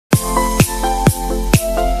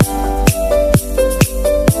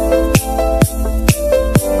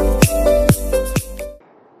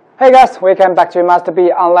Hi guys, welcome back to Master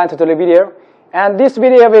B online tutorial video. And this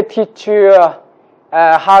video will teach you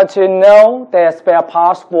how to know the spare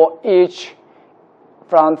parts for each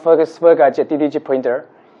front focus VEGA-JET DTG printer.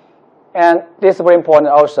 And this is very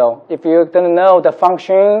important also. If you don't know the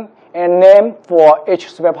function and name for each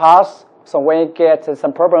spare parts, so when you get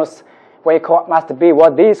some problems when you call Master B,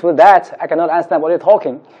 what this, what that, I cannot understand what you're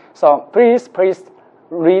talking. So please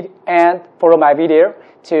read and follow my video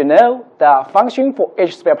to know the function for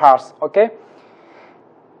each spare parts, okay?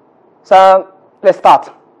 So let's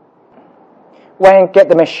start. When you get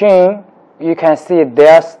the machine, you can see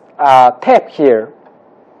there's a tab here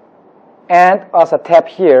and also a tab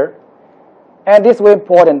here. And this is very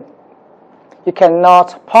important. You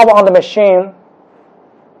cannot power on the machine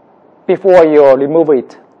before you remove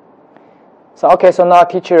it. So okay, so now I'll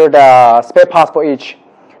teach you the spare parts for each.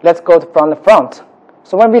 Let's go from the front.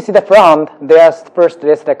 So when we see the front, there's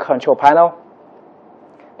the control panel.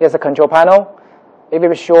 There's a control panel. It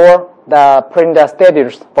will show the printer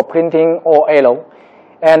status for printing or arrow.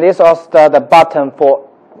 And this is also the button for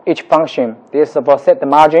each function. This is for set the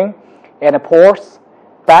margin and pause,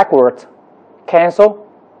 backward,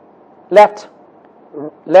 cancel, left,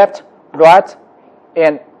 right,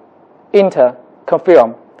 and enter,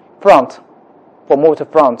 confirm, front for move to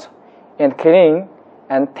front, and clean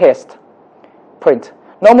and test, print.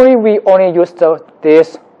 Normally we only use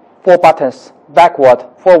these 4 buttons: backward,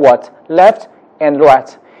 forward, left, and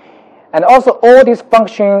right. And also all these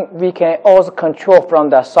functions we can also control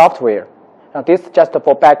from the software. Now this is just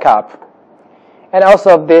for backup. And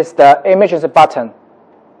also this the images button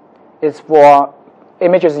is for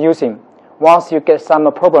images using. Once you get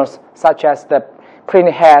some problems such as the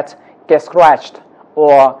print head gets scratched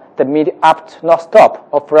or the mid up not stop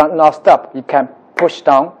or front not stop, you can push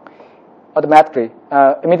down automatically,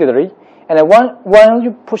 immediately. And then when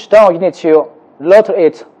you push down, you need to rotate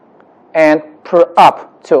it and pull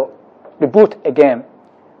up to reboot again.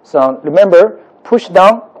 So remember, push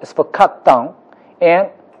down is for cut down, and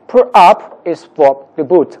pull up is for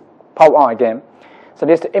reboot, power on again. So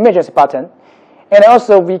this is the emergency button. And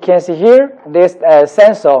also we can see here this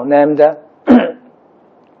sensor named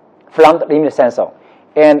front limit sensor.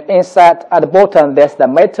 And inside at the bottom there's the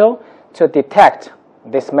metal to detect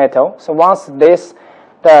this metal. So once this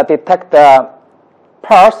detect the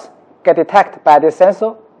parts get detected by the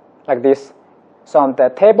sensor like this, so on the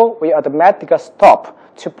table we automatically stop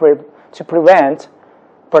to protect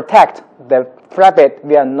the flat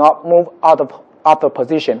will not move out of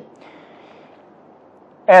position.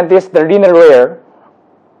 And this the linear layer,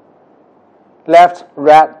 left,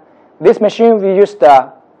 right. This machine we use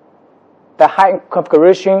the high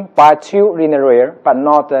configuration by 2 linear layer, but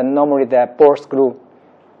not normally the ball screw.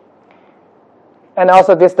 And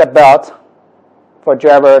also this the belt for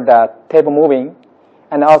driver the table moving,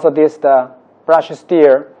 and also this the brush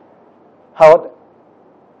steer hold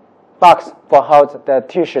box for hold the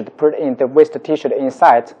t-shirt, put in the waist t-shirt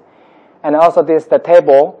inside, and also this the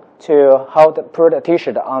table to put a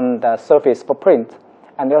t-shirt on the surface for print,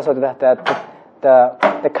 and also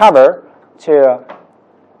the cover to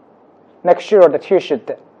make sure the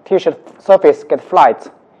t-shirt surface get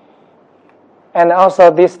flat. And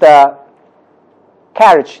also this the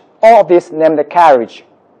carriage, all of this named the carriage.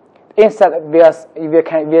 Inside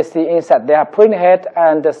we'll see inside there are print head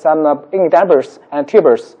and some ink dampers and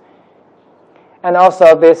tubers. And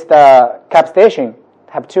also this the cap station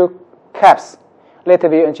have 2 caps. Later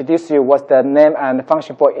we introduce you what's the name and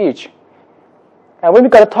function for each. And when we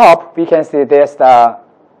go to the top, we can see there's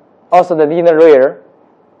also the linear layer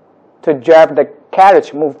to drive the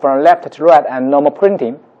carriage move from left to right and normal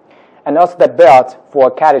printing, and also the belt for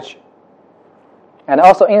carriage. And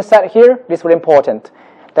also inside here, this is very important,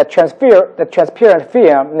 the transparent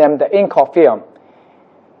film named the ink film.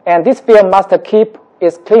 And this film must keep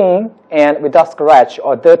it clean and without scratch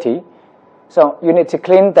or dirty. So you need to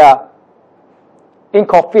clean the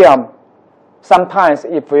ink film. Sometimes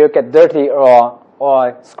if you get dirty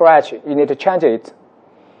or scratch, you need to change it.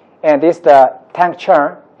 And this the tank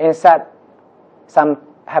churn. Inside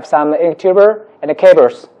have some ink tuber and the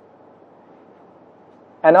cables.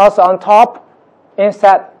 And also on top,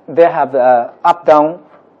 inside they have the up-down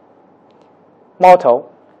motor.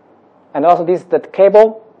 And also this is the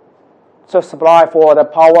cable to supply for the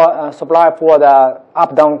power, supply for the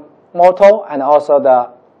up-down motor and also the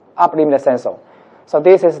up limit sensor. So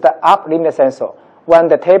this is the up limit sensor. When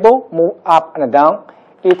the table move up and down,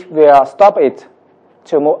 it will stop it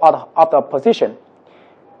to move out of position.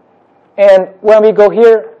 And when we go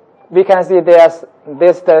here, we can see there's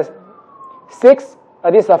the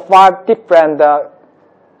 5 different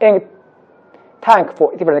ink tank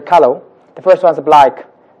for different color. The first one is black,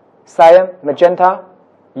 cyan, magenta,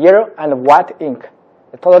 yellow, and white ink.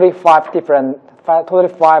 Totally five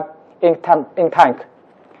ink tank.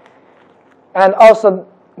 And also,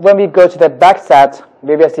 when we go to the back side,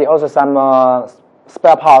 we will see also some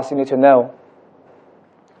spare parts you need to know.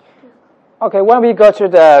 Okay, when we go to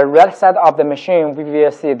the right side of the machine, we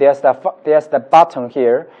will see there's the button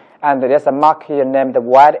here, and there's a mark here named the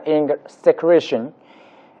white ink saturation.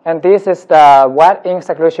 And this is the white ink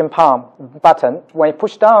saturation button. When you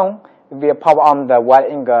push down, it will power on the white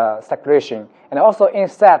ink saturation. And also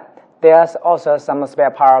inside, there's also some spare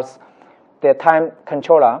parts, the time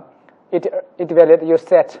controller. It will let you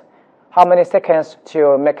set how many seconds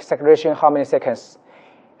to make saturation, how many seconds.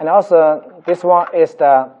 And also, this one is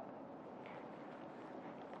the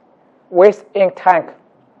waste ink tank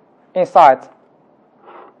inside.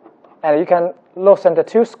 And you can loosen the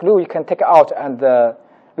two screws, you can take it out and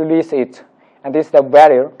release it. And this is the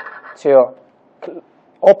value to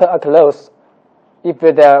open or close. If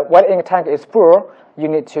the white ink tank is full, you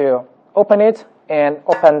need to open it and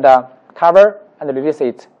open the cover and release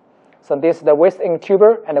it. So this is the waste ink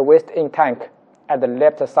tuber and the waste ink tank at the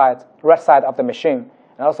right side of the machine.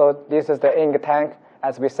 And also this is the ink tank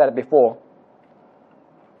as we said before.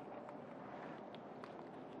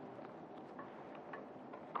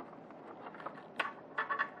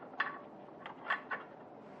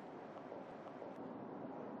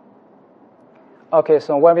 Okay,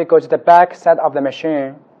 so when we go to the back side of the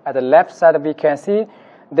machine, at the left side we can see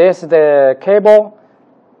this is the cable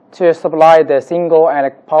to supply the single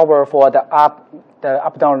and power for the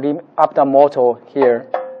up-down motor here.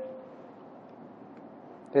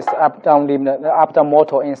 This up-down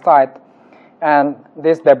motor inside, and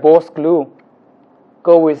this the both screw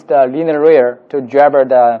go with the linear rail to drive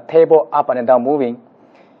the table up and down moving.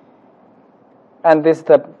 And this is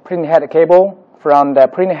the printing head cable from the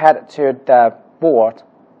printing head to the board,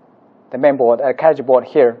 the main board, carriage board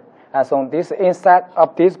here. And so this inside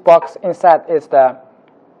of this box inside is the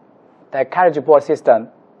carriage board system.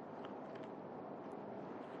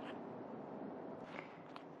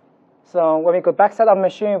 So when we go back side of the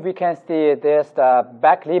machine, we can see there's the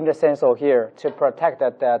back limit sensor here to protect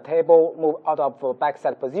that the table move out of back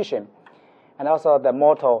side position. And also the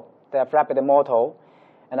motor, the flapping motor,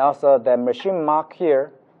 and also the machine mark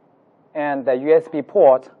here, and the USB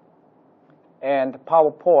port, and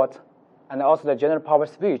power port, and also the general power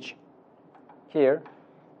switch here.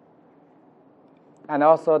 And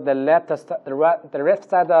also the left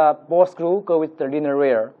side ball screw go with the linear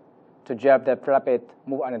rail to drive the flap it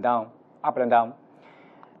move and down, up and down.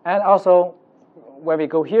 And also when we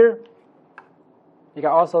go here, you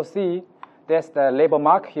can also see there's the label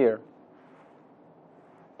mark here.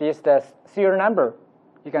 This is the serial number.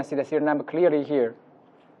 You can see the serial number clearly here.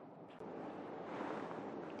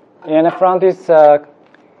 And from this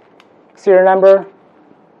serial number,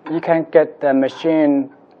 you can get the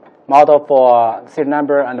machine model for serial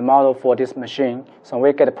number and the model for this machine. So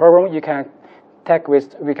when we get a problem, we can talk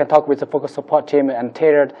with the focus support team and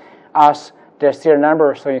tailor us the serial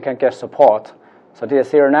number so you can get support. So this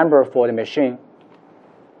is serial number for the machine.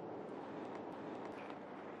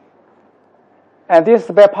 And this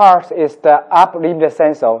spare part is the up limit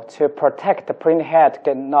sensor to protect the print head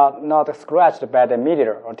get not scratched by the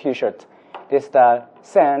meter or T-shirt. This is the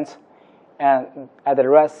send, and at the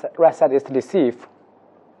right side is the receive.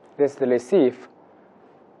 This is the receive.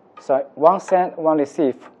 So one send, one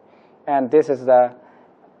receive, and this is the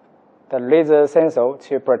laser sensor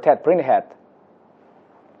to protect print head.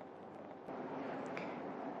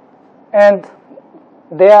 And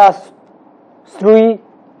there are three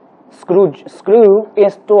screw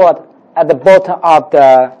installed at the bottom of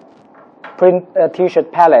the print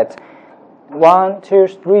T-shirt pallet. 1, 2,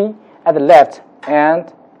 3 at the left,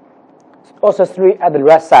 and also 3 at the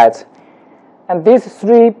right side. And this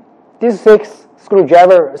 6 screw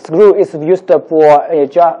is used for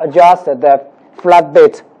adjust the flat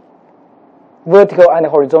bit, vertical and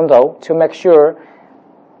horizontal, to make sure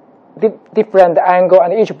different angle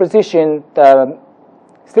and each position the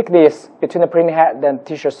thickness between the printed head and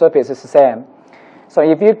T-shirt surface is the same. So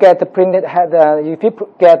if you get the printed head, if you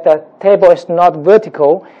get the table is not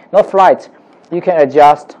vertical, not flat, you can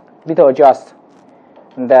adjust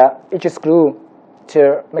each screw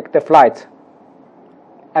to make the flat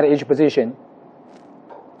at each position.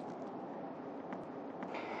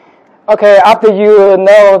 Okay, after you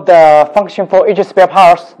know the function for each spare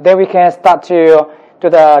parts, then we can start to do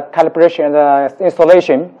the calibration and the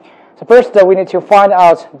installation. So first, we need to find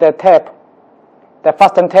out the tape, the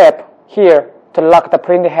fasten tape here to lock the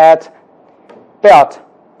printed head belt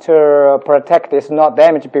to protect it's not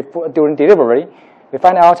damaged during delivery. We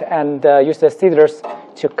find out and use the scissors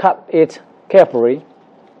to cut it carefully.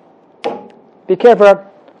 Be careful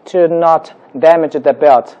to not damage the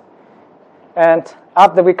belt. And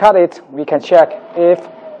after we cut it, we can check if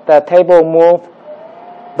the table moves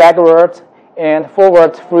backward and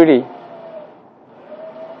forward freely.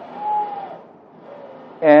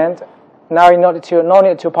 And now no need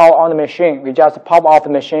to power on the machine. We just pop off the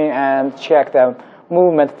machine and check the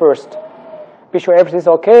movement first. Be sure everything is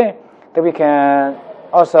okay. Then we can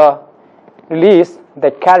also release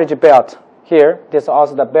the carriage belt here. This is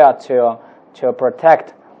also the belt to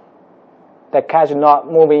protect the carriage not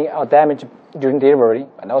moving or damaged during delivery.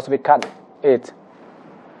 And also we cut it.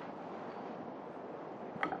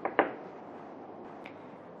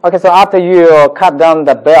 Okay, so after you cut down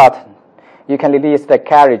the belt, you can release the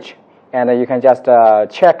carriage, and you can just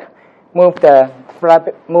check, move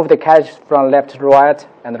the carriage from left to right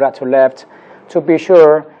and right to left to be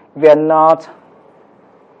sure we are not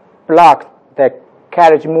blocked the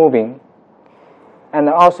carriage moving. And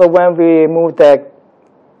also when we move the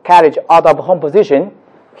carriage out of home position,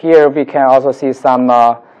 here we can also see some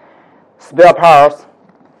spare parts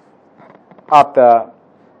of the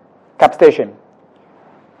cap station.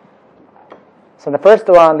 So the first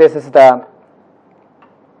one, this is the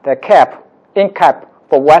cap, ink cap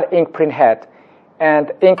for white ink print head,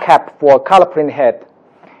 and ink cap for color print head,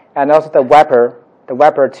 and also the wiper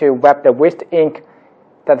to wipe the waste ink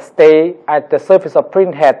that stay at the surface of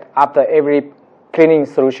print head after every cleaning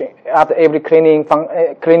solution, after every cleaning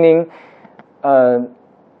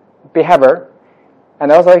behavior.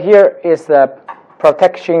 And also here is the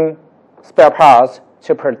protection spare parts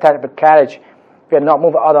to protect the carriage. We are not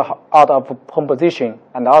moving out of home position,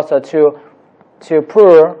 and also to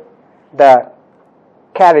pull the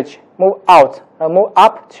carriage move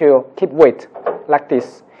up to keep weight like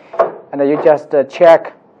this. And then you just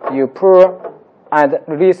check, you pull and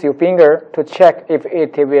release your finger to check if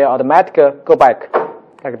it will automatically go back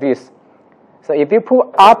like this. So if you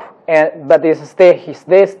pull up but it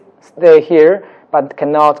stay here but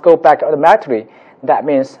cannot go back automatically, that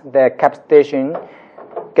means the cap station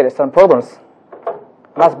gets some problems.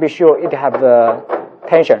 Must be sure it has the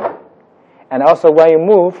tension. And also when you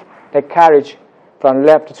move the carriage from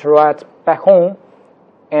left to right back home,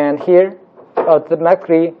 and here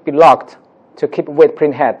automatically be locked to keep weight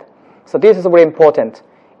print head. So this is very important.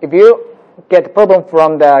 If you get problem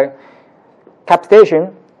from the cap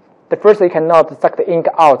station, the first you cannot suck the ink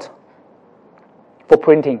out for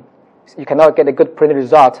printing. You cannot get a good print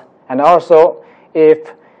result. And also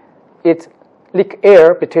if it leak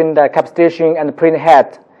air between the cap station and the print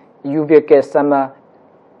head, you will get some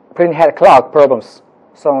print head clog problems.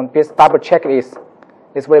 So this double check is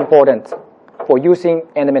very important for using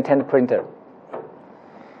and maintain printer.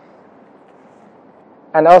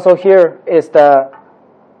 And also here is the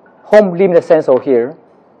home limit sensor here.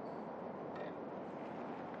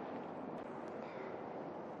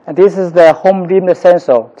 And this is the home limit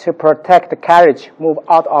sensor to protect the carriage move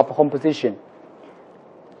out of home position.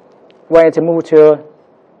 When it moves to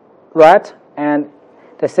right, and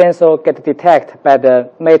the sensor gets detected by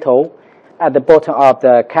the metal at the bottom of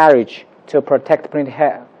the carriage to protect the print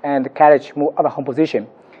head and the carriage move out of home position.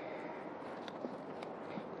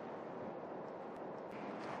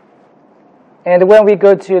 And when we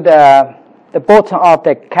go to the bottom of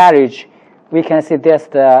the carriage, we can see there's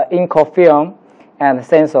the ink film and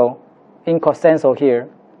sensor, ink sensor here.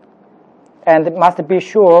 And it must be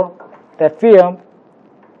sure the film,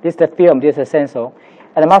 this is the film, this is the sensor.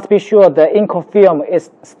 And it must be sure the ink film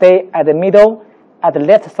is stay at the middle, at the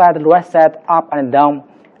left side, the right side, up and down,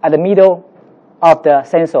 at the middle of the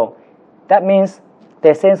sensor. That means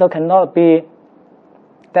the sensor cannot be,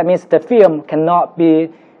 that means the film cannot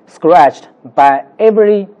be scratched by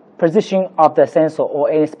every position of the sensor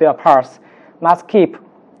or any spare parts. Must keep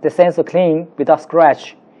the sensor clean without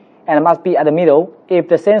scratch, and it must be at the middle. If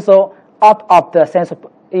the sensor out of the sensor,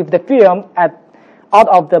 if the film out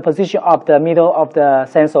of the position of the middle of the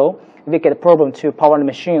sensor, we get a problem to power the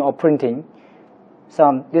machine or printing.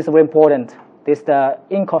 So this is very important. This is the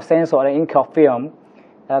ink sensor or ink film.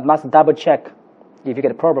 Must double check if you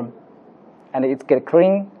get a problem, and it get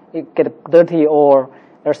clean, it get dirty or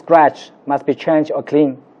a scratch, must be changed or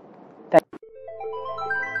clean.